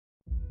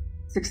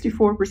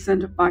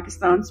64% of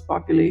Pakistan's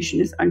population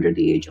is under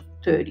the age of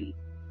 30,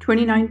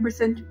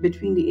 29%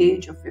 between the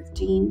age of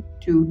 15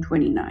 to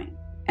 29.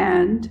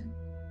 And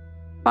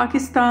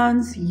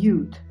Pakistan's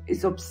youth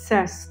is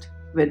obsessed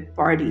with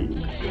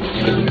partying.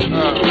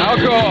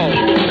 Alcohol!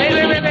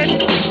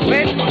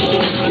 Wait!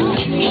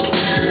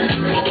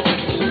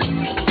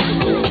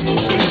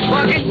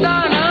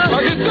 Pakistan, huh?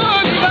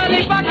 Pakistan!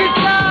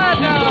 Pakistan!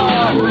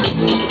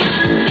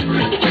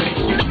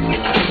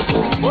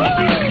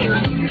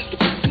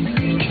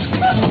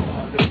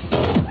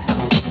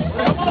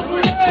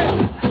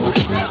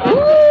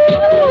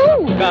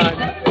 God.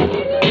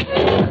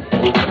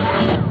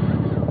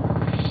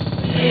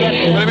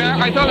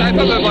 I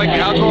thought that like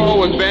alcohol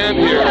was banned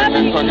here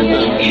in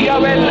Pakistan. Yeah,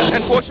 well,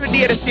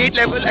 unfortunately, at a state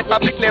level, at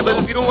public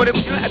level, we don't want to.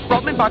 The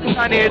problem in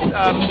Pakistan is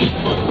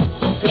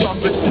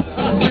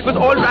it was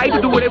all right to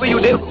do whatever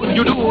you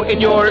do in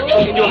your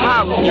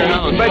house,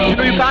 but you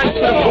can't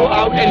sort of go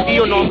out and be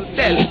your normal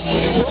self.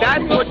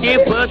 That's what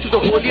gave birth to the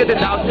holier than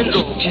thou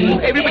syndrome. So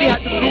everybody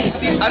had to prove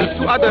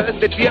to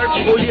others that we are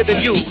holier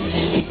than you.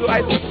 So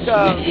I think,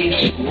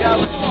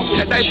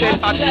 as I said,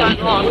 Pakistan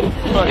wrong.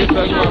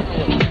 Pakistan wrong.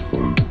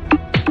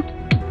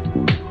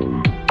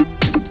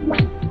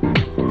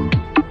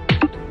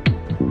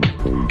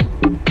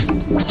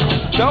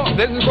 So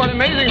this is quite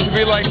amazing to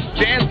be like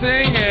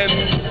dancing and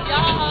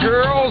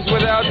girls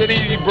without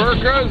any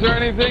burqas or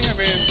anything. I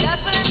mean,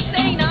 that's what I'm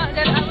saying now.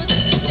 That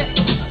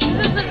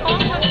this is the wrong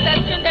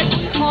conception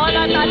that all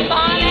are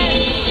Taliban and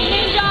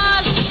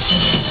ninjas.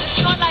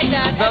 It's not like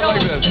that. Not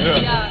like this.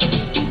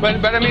 Yeah.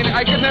 But I mean,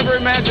 I could never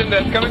imagine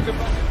that coming to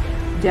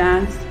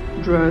dance,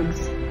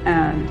 drugs,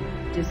 and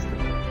disco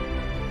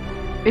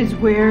is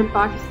where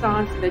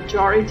Pakistan's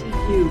majority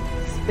youth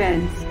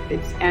spends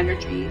its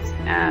energies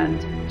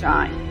and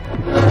time.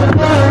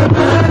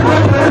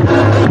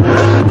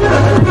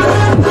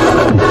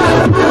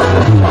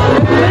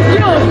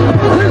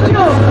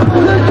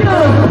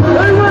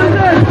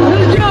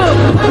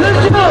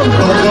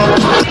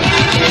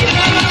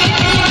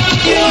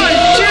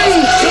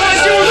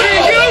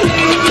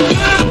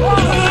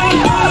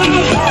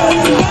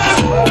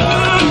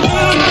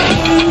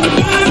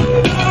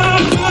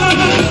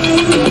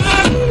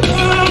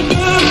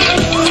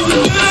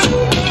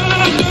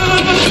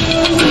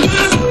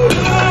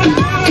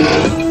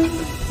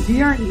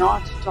 We are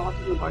not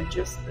talking about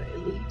just the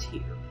elite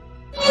here.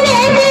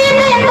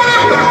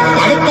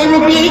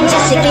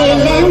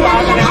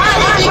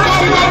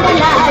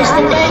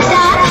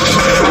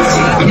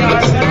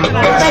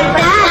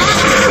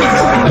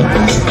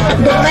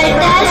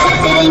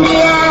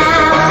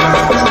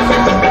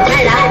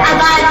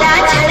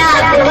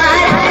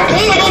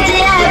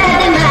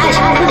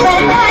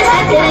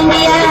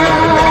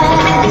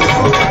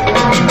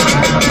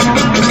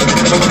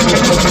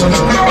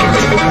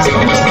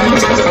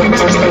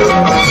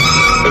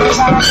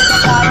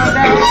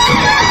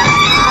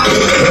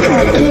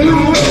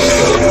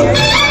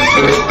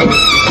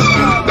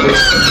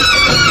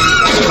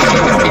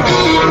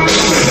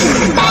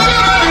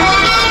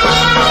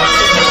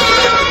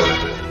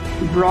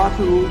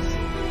 Brothels,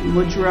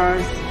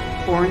 mujras,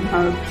 porn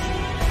hubs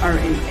are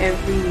in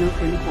every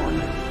nook and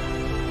corner.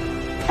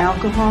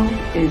 Alcohol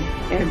is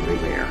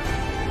everywhere.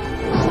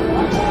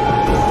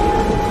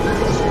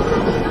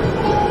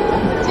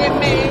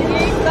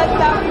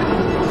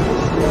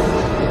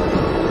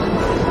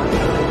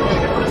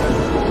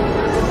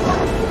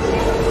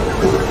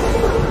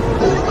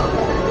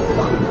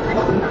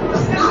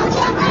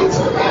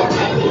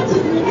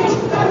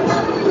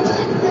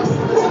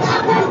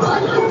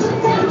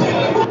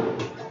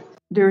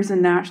 There is a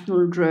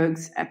national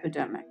drugs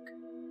epidemic.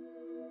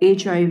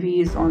 HIV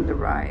is on the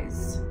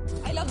rise.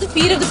 I love the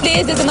feel of the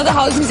place. There's another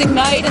house music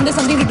night and there's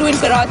something to do in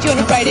Karachi on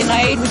a Friday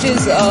night, which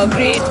is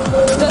great.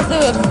 Plus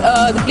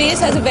the place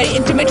has a very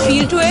intimate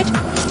feel to it,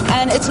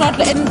 and it's not,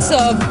 and it's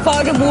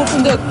far removed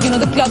from the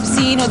the club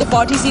scene or the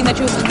party scene that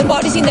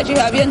you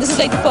have here. And this is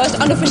like the first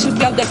unofficial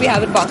club that we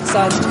have in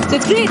Pakistan. So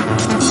it's great,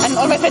 and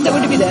all my friends are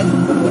going to be there.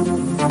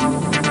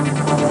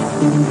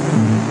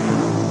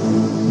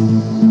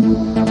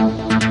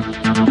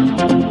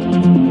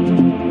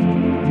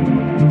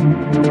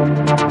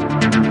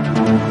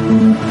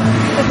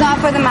 It's not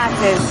for the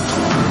masses.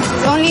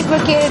 It's only for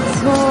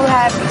kids who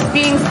have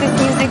experienced this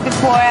music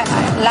before,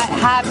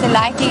 have the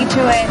liking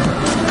to it,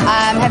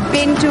 have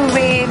been to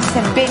raves,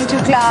 have been to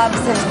clubs,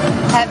 and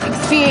have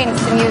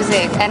experienced the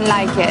music and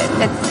like it.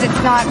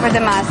 It's not for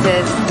the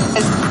masses.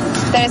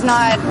 There's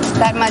not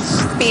that much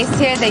space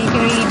here that you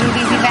can really do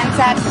these events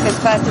at, because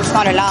first it's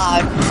not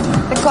allowed.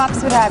 The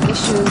cops would have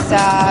issues.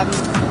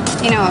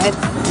 It's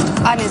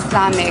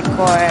un-Islamic,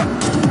 or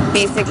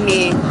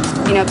basically,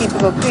 people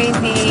go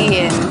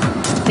crazy and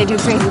they do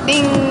crazy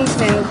things,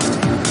 and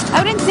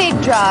I wouldn't say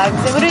drugs.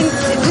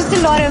 Just a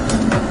lot of,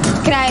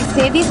 can I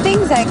say these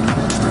things? Like,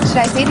 should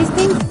I say these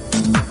things?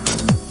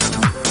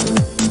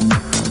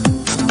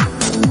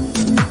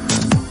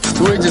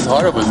 Sewage is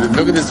horrible.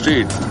 Look at the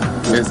street.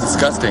 It's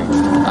disgusting.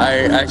 I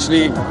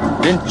actually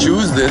didn't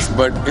choose this,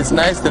 but it's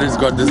nice that it's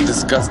got this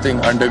disgusting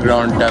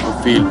underground type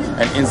of feel,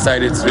 and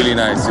inside it's really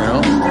nice, you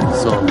know.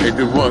 So it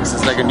works.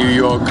 It's like a New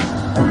York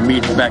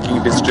meat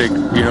packing district,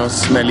 you know,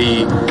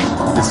 smelly,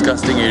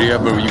 disgusting area,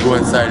 but when you go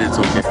inside, it's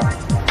okay.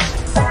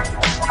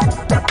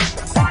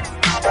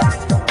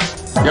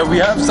 Yeah, we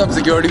have some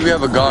security. We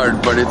have a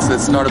guard, but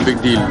it's not a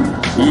big deal.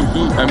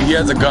 He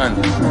has a gun,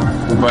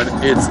 but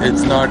it's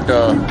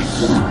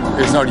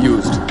not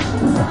used.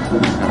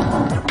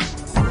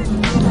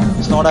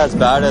 It's not as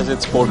bad as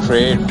it's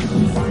portrayed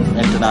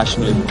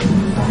internationally.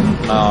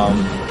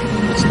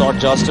 It's not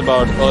just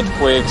about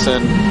earthquakes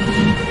and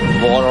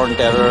war on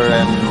terror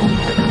and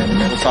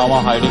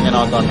Osama hiding in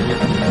our country.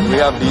 We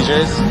have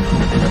DJs,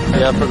 we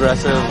have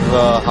progressive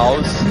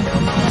house.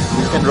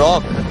 We can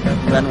rock,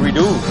 and we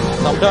do.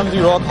 Sometimes we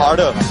rock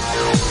harder.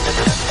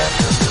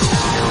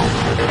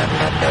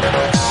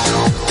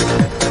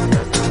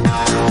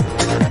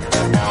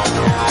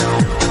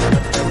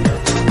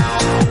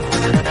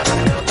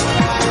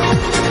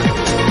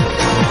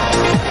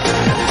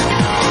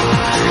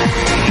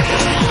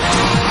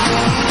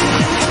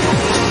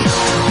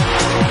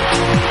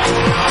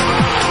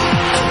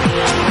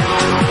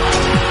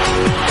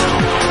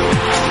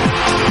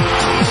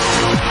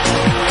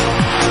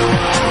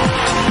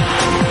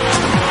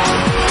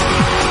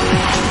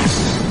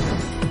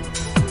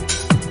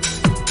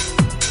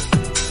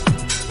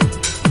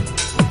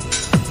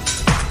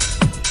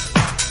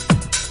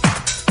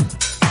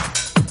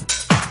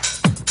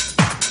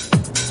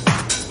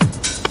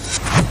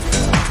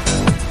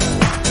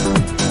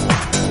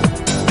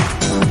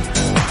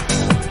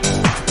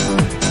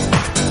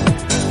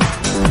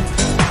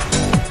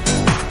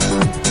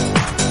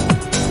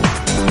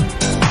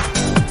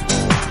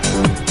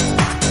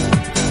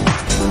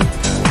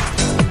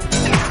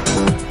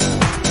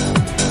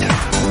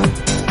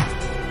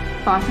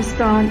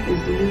 Pakistan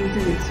is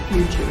losing its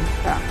future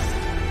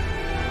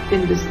fast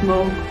in the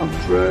smoke of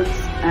drugs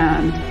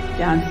and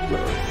dance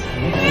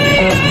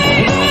floors.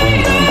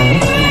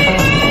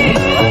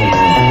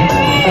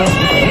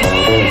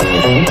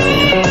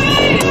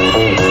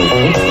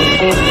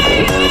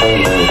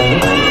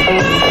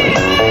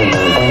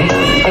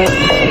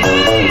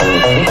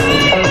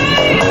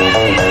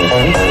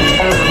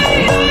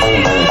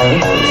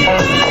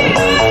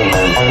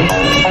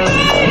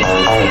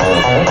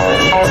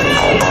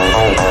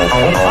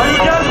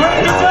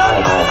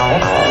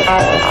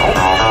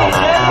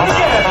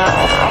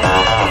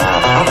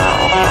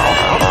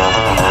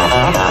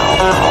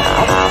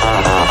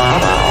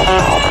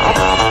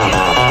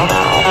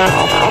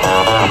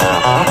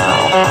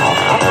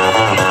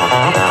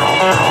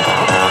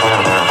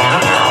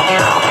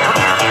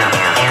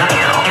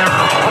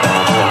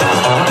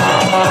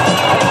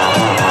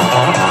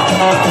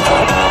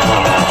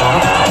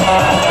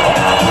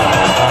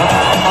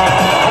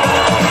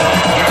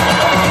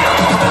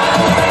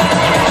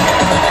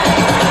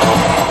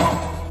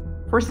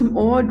 For some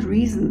odd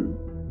reason,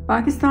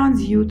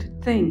 Pakistan's youth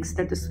thinks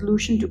that the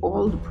solution to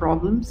all the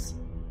problems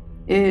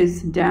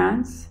is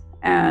dance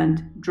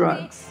and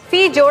drugs.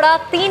 फी जोड़ा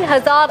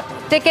 3000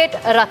 ticket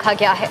रखा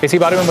गया है। इसी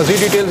बारे में मजीद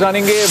detail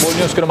जानेंगे। बोल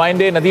news के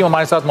नुमाइंदे नदीम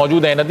हमारे साथ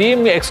मौजूद हैं।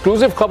 नदीम,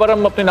 एक्सक्लूसिव खबर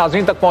हम अपने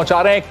नाज़रीन तक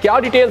पहुंचा रहे हैं, क्या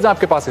डिटेल्स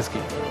आपके पास इसकी?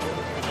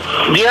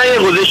 जी हाँ, ये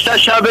गुज़िश्ता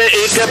शब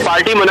एक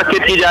पार्टी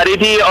मुनक्किद की जा रही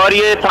थी और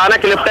ये थाना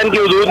क्लिफ्टन की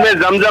हदूद में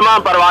जमजमा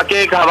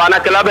परवाके एक हवाना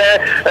क्लब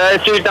है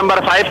स्ट्रीट नंबर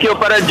 5 के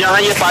ऊपर,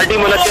 जहाँ ये पार्टी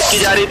मुनक्किद की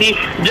जा रही थी,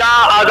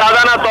 जहाँ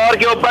आज़ादाना तौर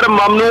के ऊपर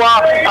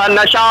ममनुआ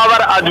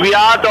नशावर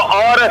अद्वियात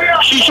और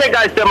शीशे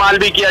का इस्तेमाल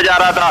भी किया जा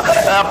रहा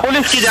था।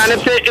 पुलिस की जानिब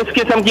से इस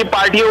किस्म की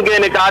पार्टियों के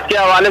इनेकाद के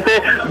हवाले से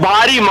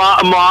भारी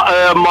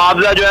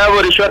मुआवजा जो है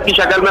वो रिश्वत की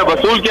शक्ल में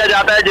वसूल किया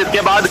जाता है,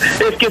 जिसके बाद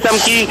इस किस्म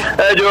की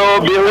जो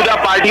बेहुदा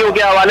पार्टियों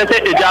के हवाले से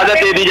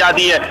इजाजत दे दी जाती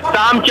है।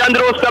 ताम चंद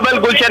रोज कबल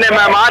गुलशन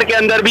मेमार के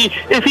अंदर भी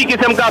इसी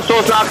किस्म का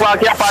अफसोसनाक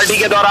वाकया पार्टी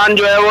के दौरान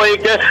जो है वो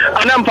एक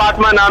अनम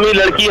फातिमा नामी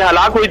लड़की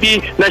हलाक हुई थी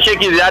नशे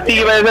की ज्यादती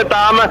की वजह से।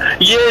 ताम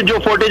ये जो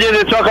फुटेजेस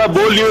इस वक्त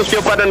बोल न्यूज के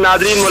ऊपर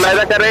नाजरीन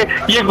मुलाहिजा कर रहे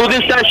हैं, ये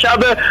गुज़िश्ता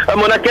शब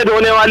मुनक्किद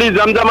होने वाली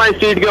जमजमा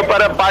स्ट्रीट के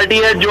ऊपर पार्टी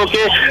है जो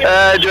कि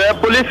जो है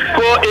पुलिस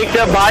को एक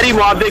भारी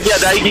मुआवजे की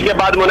अदायगी के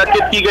बाद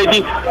मुनक्किद की गई थी।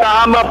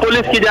 ताहम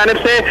पुलिस की जानिब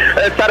से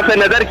सरफ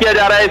नजर किया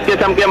जा रहा है इस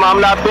किस्म के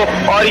मामला को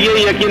और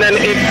ये यकीनन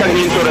एक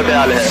संगीन सूरत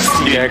हाल है।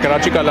 ये है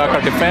कराची का इलाका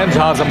डिफेंस,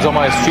 जहां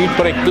जमजमा स्ट्रीट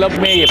पर एक क्लब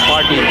में ये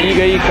पार्टी की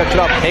गई।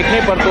 कचरा फेंकने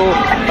पर तो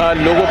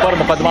लोगों पर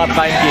मुकदमा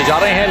कायम किए जा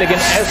रहे हैं, लेकिन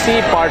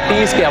ऐसी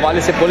पार्टीज के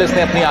हवाले से पुलिस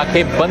ने अपनी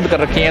आंखें बंद कर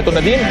रखी हैं। तो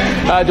नदीम,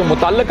 जो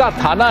मुतल्लिका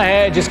थाना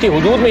है जिसकी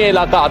हुदूद में ये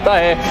इलाका आता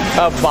है,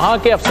 वहां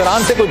के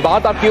अफसरान से कोई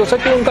बात आपकी हो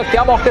सकती है, उनका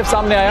क्या मौक़िफ़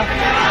सामने आया?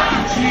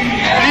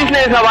 पुलिस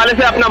ने इस हवाले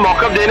से अपना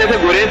मौक़िफ़ देने से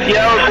गुरेज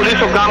किया और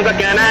पुलिस हुक्काम का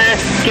कहना है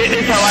कि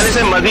इस हवाले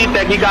से मज़ीद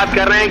तहकीकात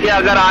कर रहे हैं कि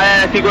अगर आया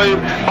ऐसी कोई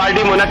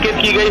पार्टी मुनक्किद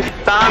की गई।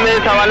 ताहम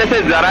इस हवाले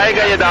से ज़राए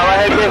का ये दावा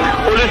है कि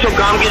पुलिस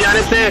हुक्काम की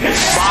जानिब से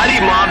भारी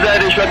मुआवजा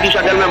रिश्वत की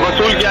शक्ल में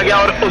वसूल किया गया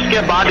और उसके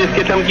बाद इस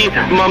किस्म की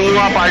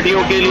ममनुआ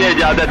पार्टियों के लिए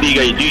इजाज़त दी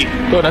गई। जी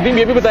तो नदीम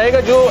ये भी बताएगा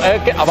जो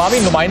अवामी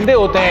नुमाइंदे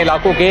होते हैं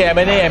इलाकों के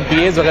MNA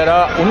MPAs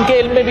वगैरह, उनके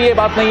इल्म में भी ये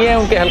बात नहीं है,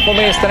 उनके हल्कों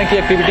में इस तरह की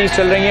एक्टिविटीज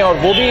चल रही हैं और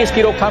वो भी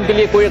इसकी रोकथाम के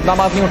लिए कोई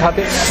इक़दाम नहीं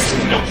उठाते?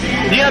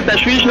 जी हाँ,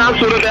 तशवीशनाक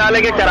सूरत हाल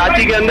है कि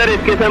कराची के अंदर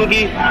इस किस्म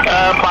की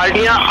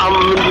पार्टियां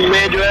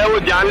में जो है वो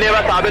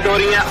जानलेवा साबित हो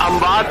रही हैं।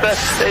 अमवात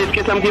इस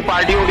किस्म की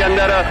पार्टियों के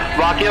अंदर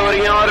वाक़ हो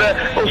रही हैं और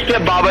उसके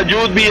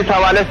बावजूद भी इस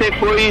हवाले से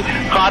कोई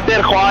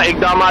खातिर ख्वाह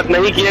इक़दाम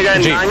नहीं किए गए,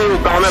 ना ही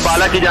हुक्काम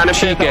बाला की जानिब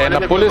से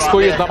पुलिस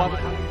कोई इक़दाम।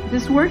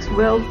 This works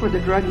well for the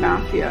drug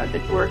mafia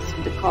that works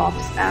with the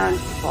cops and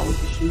the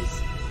politicians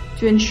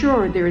to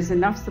ensure there is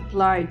enough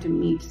supply to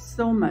meet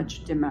so much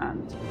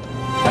demand.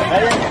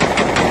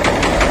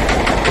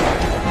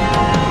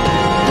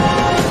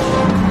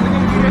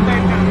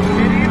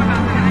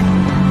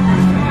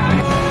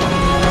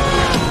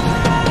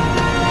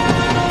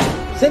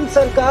 Sindh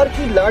सरकार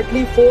की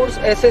लाडली फोर्स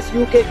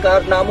SSU के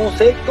कारनामों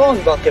से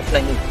कौन वाकिफ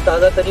नहीं।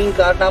 ताज़ा तरीन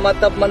कारनामा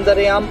तब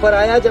मंजर आम पर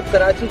आया जब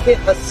कराची के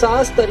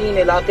हसास तरीन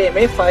इलाके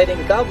में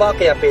फायरिंग का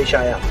वाकया पेश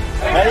आया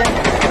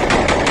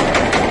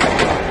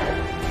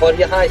और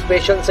यहाँ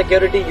स्पेशल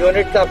सिक्योरिटी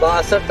यूनिट का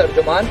बाअसर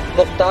तर्जुमान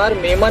मुख्तार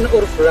मेमन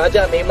उर्फ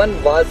राजा मेमन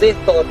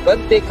वाज़ेह तौर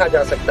पर देखा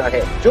जा सकता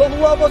है। जो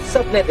हुआ वो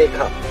सबने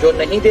देखा, जो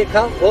नहीं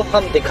देखा वो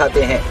हम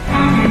दिखाते हैं।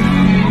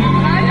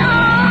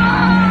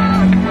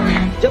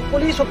 जब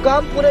पुलिस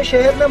हुक्काम पूरे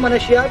शहर में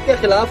मनशियात के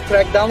खिलाफ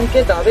क्रैकडाउन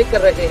के दावे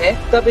कर रहे हैं,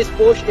 तब इस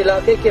पोश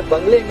इलाके के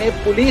बंगले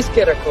में पुलिस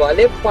के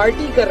रखवाले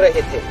पार्टी कर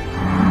रहे थे।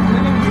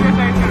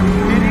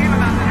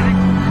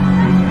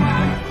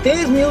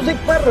 तेज म्यूजिक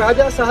पर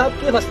राजा साहब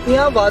की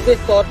मस्तियां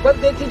वाज़ेह तौर पर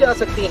देखी जा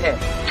सकती हैं।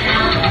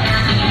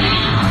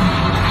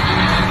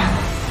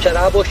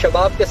 शराब और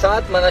शबाब के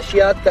साथ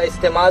मनशियात का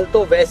इस्तेमाल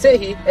तो वैसे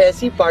ही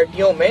ऐसी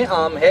पार्टियों में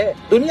आम है।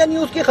 दुनिया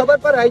न्यूज की खबर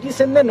पर IG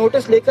सिंध ने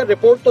नोटिस लेकर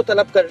रिपोर्ट तो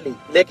तलब कर ली,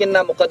 लेकिन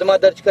ना मुकदमा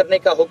दर्ज करने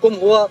का हुक्म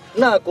हुआ,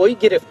 ना कोई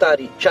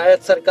गिरफ्तारी। शायद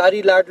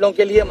सरकारी लाडलों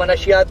के लिए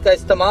मनशियात का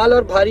इस्तेमाल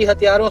और भारी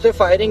हथियारों से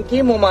फायरिंग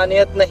की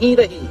मुमानियत नहीं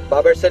रही।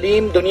 बाबर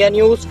सलीम, दुनिया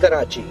news,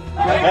 Karachi.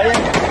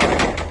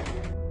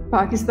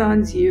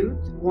 Pakistan's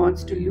youth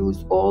wants to lose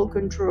all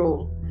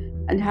control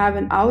and have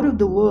an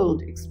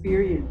out-of-the-world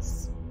experience.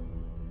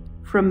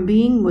 From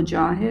being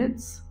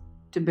Mujahids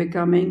to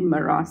becoming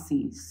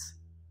Marasees.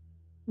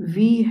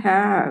 We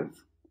have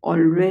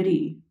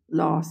already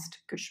lost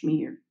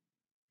Kashmir.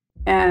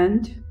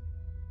 And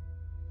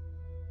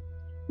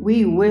we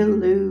will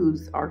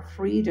lose our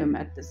freedom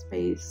at this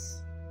pace.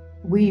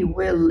 We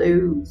will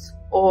lose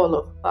all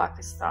of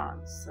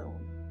Pakistan soon.